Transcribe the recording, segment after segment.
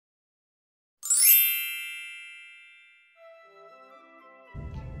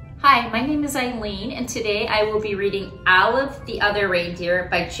Hi, my name is Eileen, and today I will be reading Olive the Other Reindeer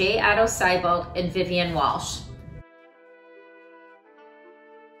by Otto Seibold and Vivian Walsh.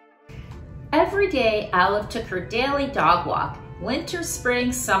 Every day, Olive took her daily dog walk, winter,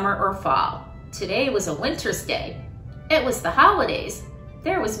 spring, summer, or fall. Today was a winter's day. It was the holidays.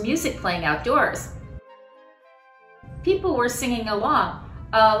 There was music playing outdoors. People were singing along,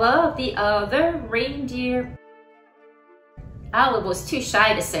 Olive the Other Reindeer. Olive was too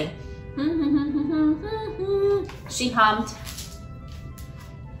shy to sing. She hummed.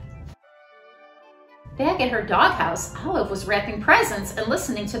 Back at her doghouse, Olive was wrapping presents and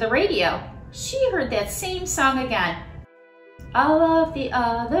listening to the radio. She heard that same song again. Olive the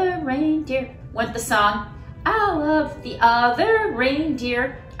Other Reindeer, went the song. Olive the Other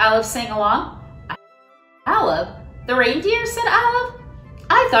Reindeer. Olive sang along. Olive? The reindeer, said Olive.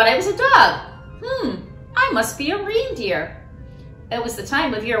 I thought I was a dog. I must be a reindeer. It was the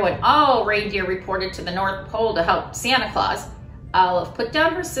time of year when all reindeer reported to the North Pole to help Santa Claus. Olive put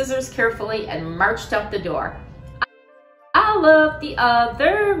down her scissors carefully and marched out the door. Olive the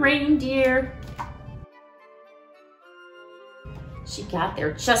Other Reindeer. She got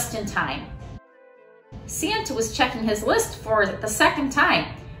there just in time. Santa was checking his list for the second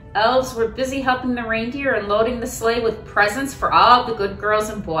time. Elves were busy helping the reindeer and loading the sleigh with presents for all the good girls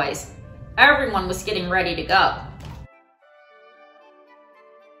and boys. Everyone was getting ready to go.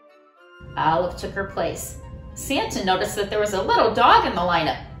 Olive took her place. Santa noticed that there was a little dog in the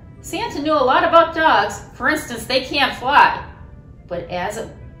lineup. Santa knew a lot about dogs. For instance, they can't fly. But as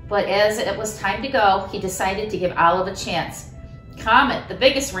it was time to go, he decided to give Olive a chance. Comet, the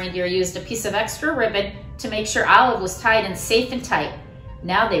biggest reindeer, used a piece of extra ribbon to make sure Olive was tied in safe and tight.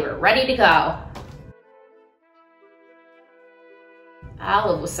 Now they were ready to go.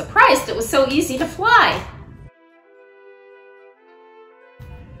 Olive was surprised it was so easy to fly.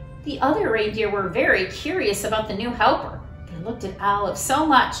 The other reindeer were very curious about the new helper. They looked at Olive so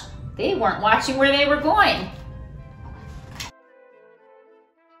much, they weren't watching where they were going.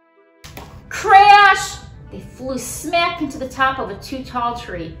 Crash! They flew smack into the top of a too-tall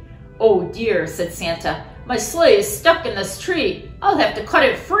tree. Oh dear, said Santa. My sleigh is stuck in this tree. I'll have to cut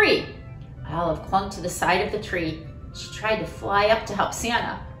it free. Olive clung to the side of the tree. She tried to fly up to help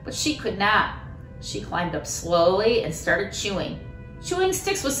Santa, but she could not. She climbed up slowly and started chewing. Chewing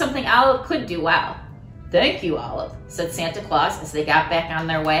sticks was something Olive could do well. Thank you, Olive, said Santa Claus as they got back on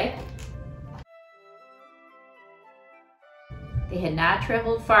their way. They had not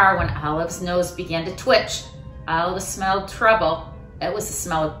traveled far when Olive's nose began to twitch. Olive smelled trouble. It was the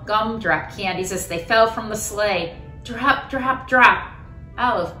smell of gumdrop candies as they fell from the sleigh. Drop, drop, drop.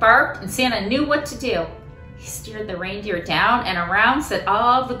 Olive barked and Santa knew what to do. He steered the reindeer down and around so that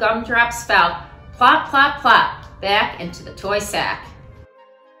all of the gumdrops fell, plop, plop, plop, back into the toy sack.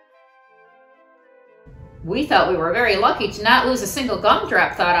 We thought we were very lucky to not lose a single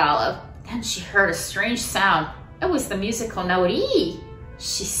gumdrop, thought Olive. Then she heard a strange sound. It was the musical note E.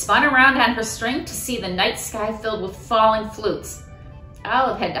 She spun around on her string to see the night sky filled with falling flutes.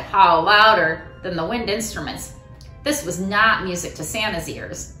 Olive had to howl louder than the wind instruments. This was not music to Santa's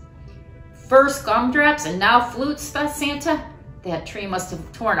ears. First gumdrops and now flutes, thought Santa. That tree must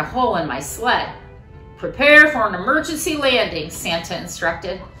have torn a hole in my sled. Prepare for an emergency landing, Santa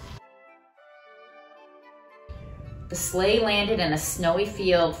instructed. The sleigh landed in a snowy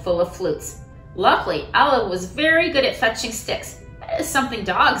field full of flutes. Luckily, Olive was very good at fetching sticks. That is something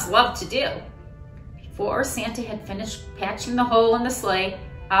dogs love to do. Before Santa had finished patching the hole in the sleigh,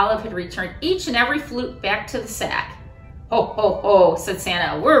 Olive had returned each and every flute back to the sack. Ho, ho, ho, said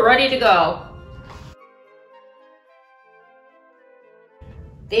Santa, we're ready to go.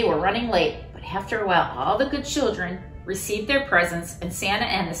 They were running late, but after a while, all the good children received their presents and Santa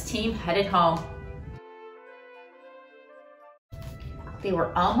and his team headed home. They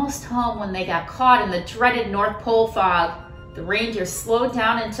were almost home when they got caught in the dreaded North Pole fog. The reindeer slowed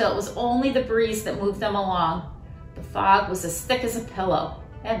down until it was only the breeze that moved them along. The fog was as thick as a pillow.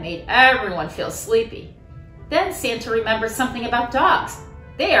 It made everyone feel sleepy. Then Santa remembered something about dogs.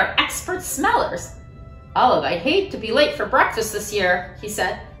 They are expert smellers. Olive, I'd hate to be late for breakfast this year, he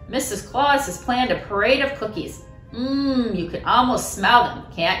said. Mrs. Claus has planned a parade of cookies. You can almost smell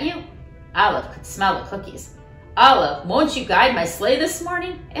them, can't you? Olive could smell the cookies. Olive, won't you guide my sleigh this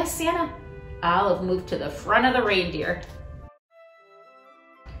morning? Asked Santa. Olive moved to the front of the reindeer.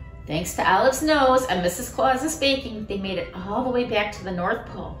 Thanks to Olive's nose and Mrs. Claus's baking, they made it all the way back to the North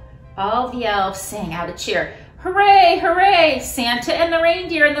Pole. All the elves sang out a cheer. Hooray, hooray! Santa and the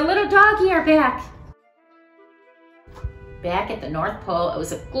reindeer and the little doggy are back. Back at the North Pole, it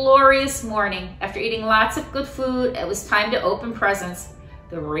was a glorious morning. After eating lots of good food, it was time to open presents.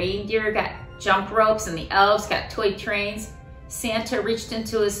 The reindeer got jump ropes and the elves got toy trains. Santa reached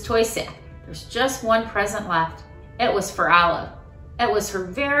into his toy sack. There's just one present left. It was for Olive. It was her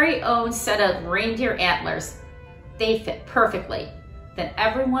very own set of reindeer antlers. They fit perfectly. Then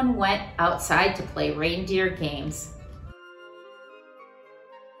everyone went outside to play reindeer games.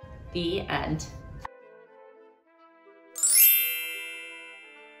 The end.